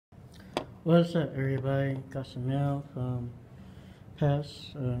What's up, everybody? Got some mail from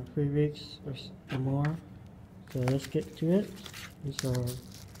past 3 weeks or more. So let's get to it. These are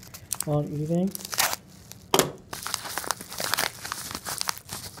on eBay.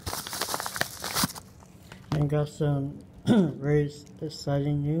 And got some very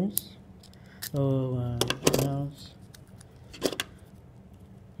exciting news. Announce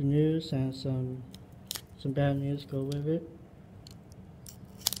the news and some bad news go with it.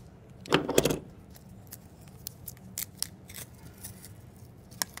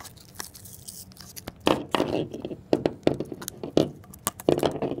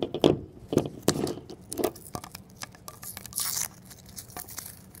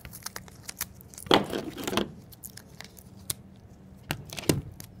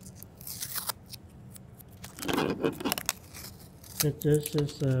 This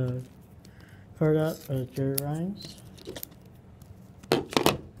is a card out of Jerry Ryan's.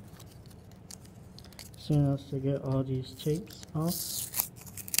 Soon as to get all these tapes off.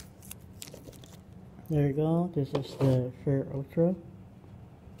 There you go. This is the Fair Ultra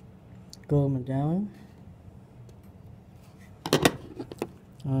Gold Medallion.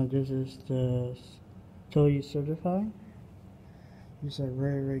 This is the Totally Certified. These are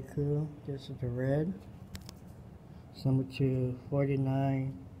very cool. This is the red. It's number 2,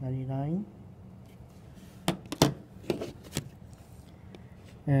 $49.99.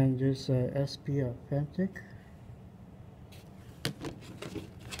 And this SP Authentic.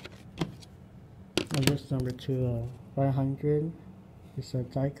 And this number 2, 500. It's a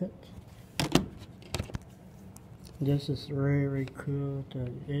die cut. This is very cool. The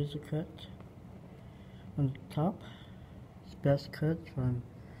laser cut on the top. It's best cut from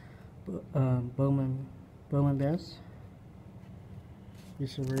Bowman Best.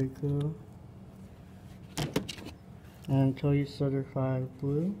 These are very cool. And Totally Certified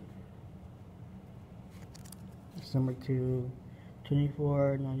Blue. It's number 2,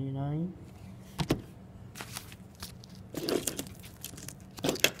 $24.99.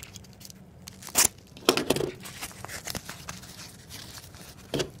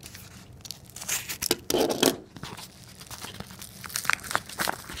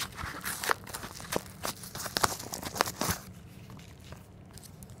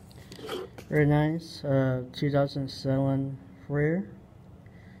 Very nice. 2007 Frere.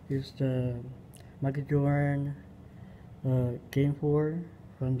 Here's the Michael Jordan Game 4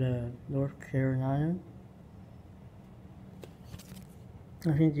 from the North Carolina.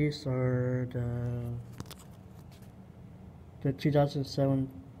 I think these are the 2007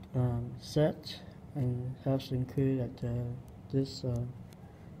 set, and has to include this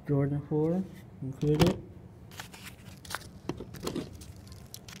Jordan 4 included.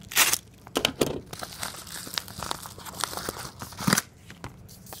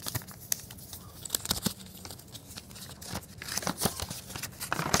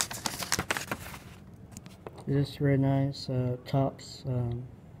 This is very nice. Tops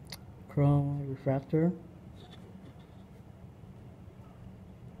chrome refractor.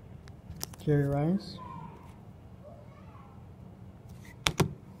 Jerry Rice.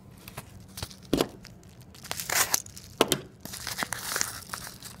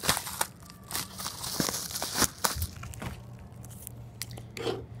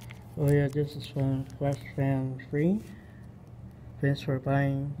 Oh yeah, this is from Flashfan3. Thanks for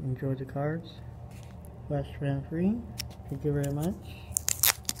buying. Enjoy the cards. Flashfan3. Thank you very much.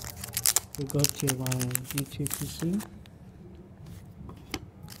 We'll go to my YouTube PC.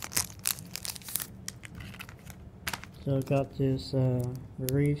 So I got this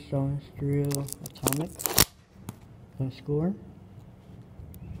Marie Stone Steel Atomic from Score.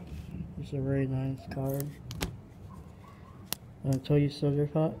 It's a very nice card. Totally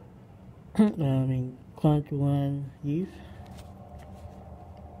Certified. Clunch 1 Youth.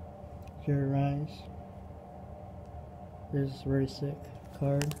 Jerry Rice. This is a very sick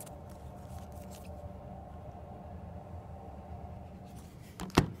card.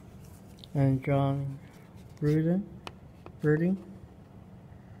 And John Birdie.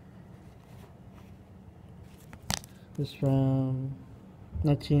 This is from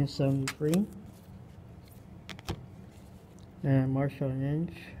 1973. And Marshall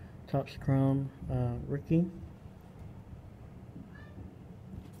Lynch, Topps Chrome Rookie.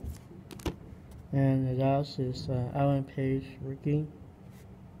 And the last is Alan Page Rookie.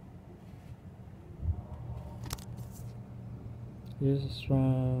 This is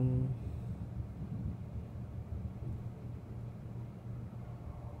from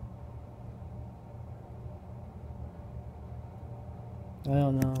I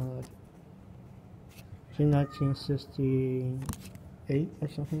don't know, like 1968 or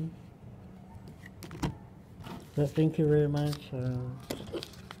something. But thank you very much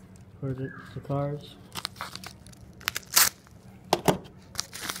for the cards.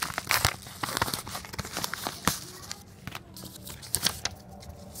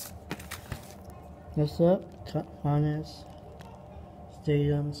 Next up, Finance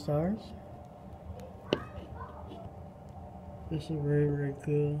Stadium Stars. This is very, very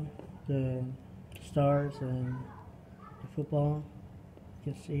cool. The stars and the football.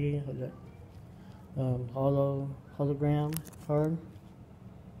 You can see that hologram card.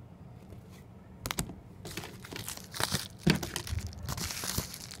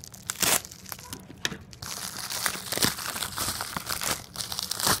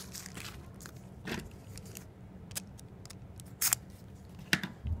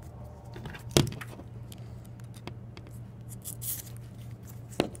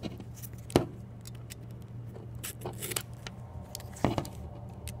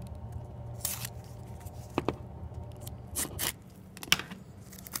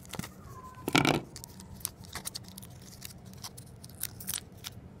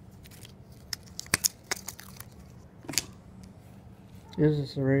 This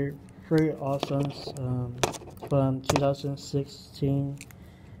is very, very awesome from 2016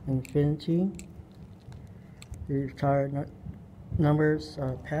 Infinity. The retired numbers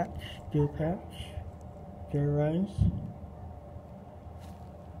patch, do patch, Rise.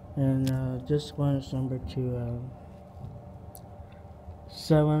 And this one is number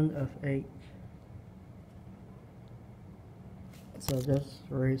 7 of 8. So this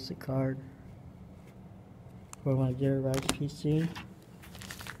is a card for my Rise PC.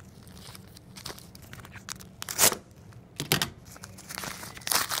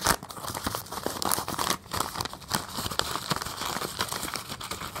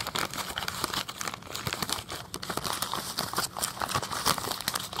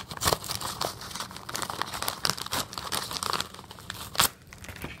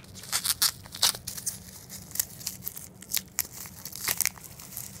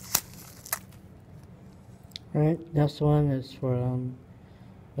 Alright, next one is for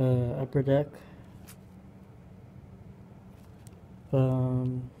Upper Deck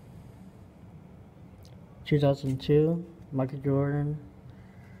from 2002, Michael Jordan,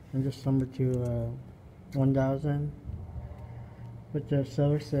 and just number to 1000. But the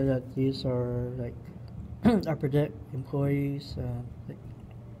seller said that these are like Upper Deck employees, like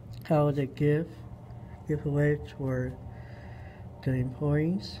how they give away for the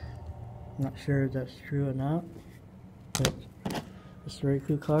employees. Not sure if that's true or not, but it's a very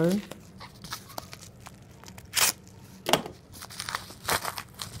cool card.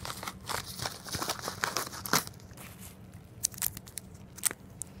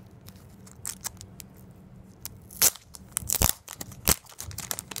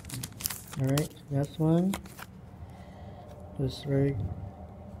 Alright, next one is very,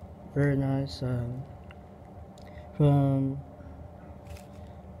 very nice from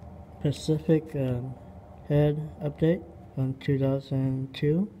Pacific Head update from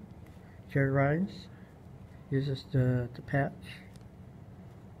 2002. Rise. This is the patch.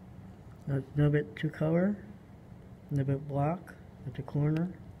 A little bit 2 color, a little bit black at the corner.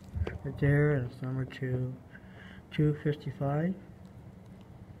 Right there is number 255.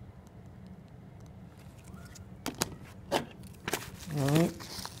 Alright,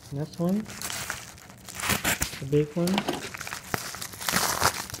 next one, the big one.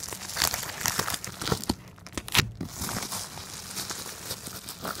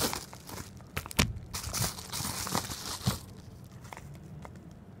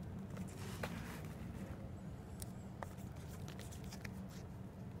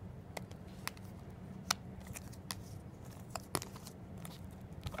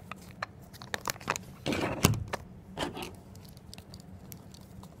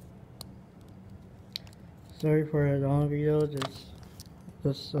 Sorry for a long video. Just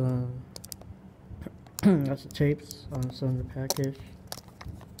that's the tapes on some of the package.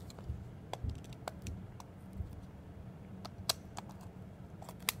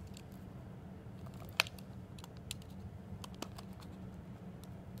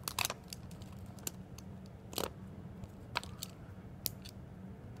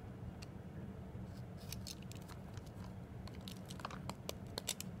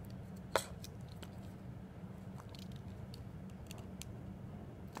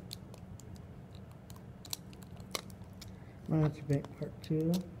 I'll have to make part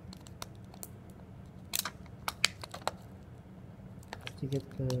 2 to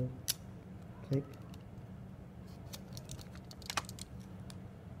get the tape.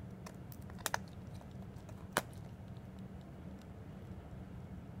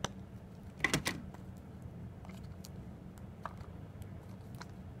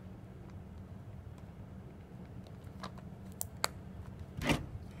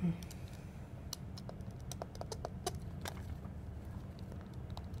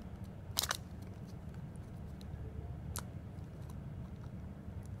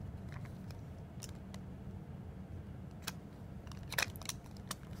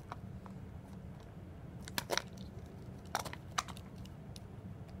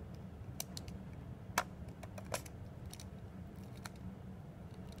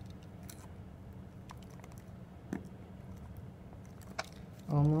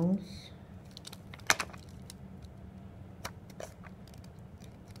 promos.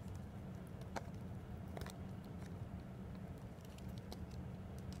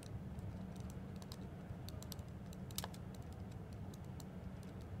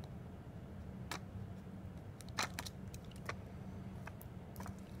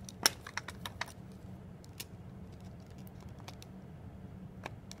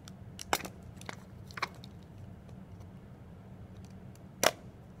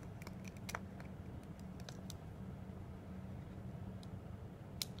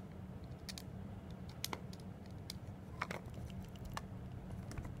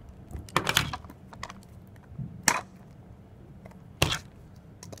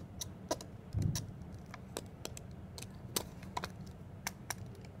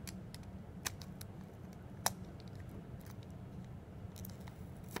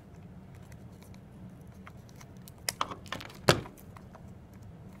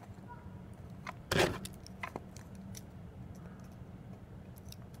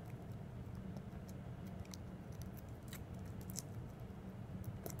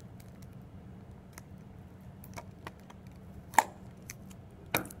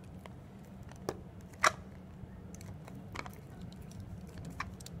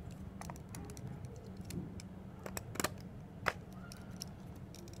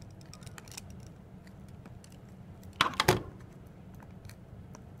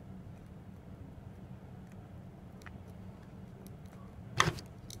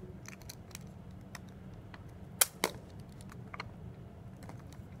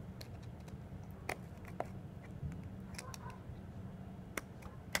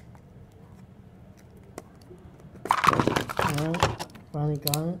 Alright, finally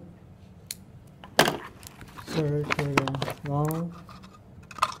got it. Sorry for the long.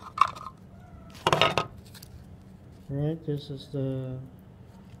 Alright, this is the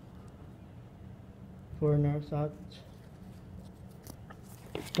foreigner socks.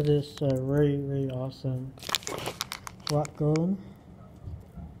 It is really awesome. Flat gold.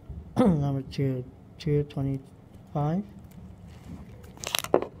 Number 225.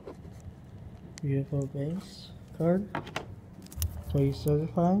 Beautiful base card. Fully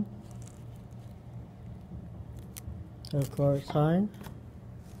certified. Of course, signed.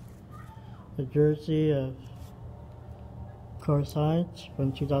 The jersey of course Heights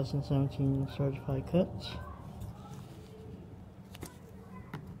from 2017 certified cuts.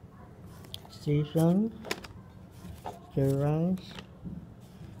 Steve Young, Jerry Rice,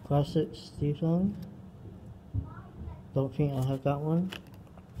 classic Steve Young. Don't think I'll have that one.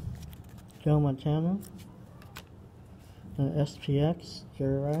 Joe Montana, and SPX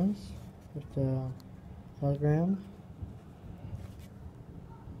Jerry Rice with the hologram.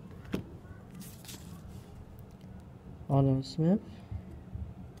 Autumn Smith,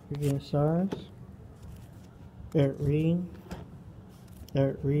 Review Stars, Eric Reed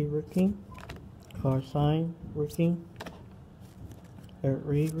rookie, car sign rookie, Eric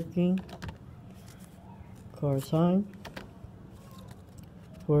Reed rookie, car sign,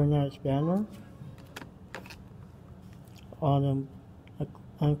 49ers banner, Autumn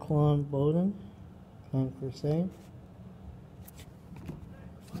Anquan Bolden, Con Crusade,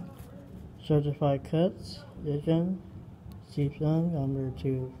 certified cuts, Vision, Steve Young, number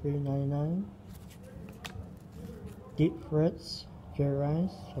 2399. Deep Fritz, Jerry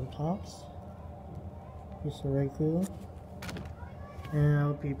Rice, from Tops. This is very cool. And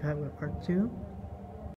I'll be back with part 2.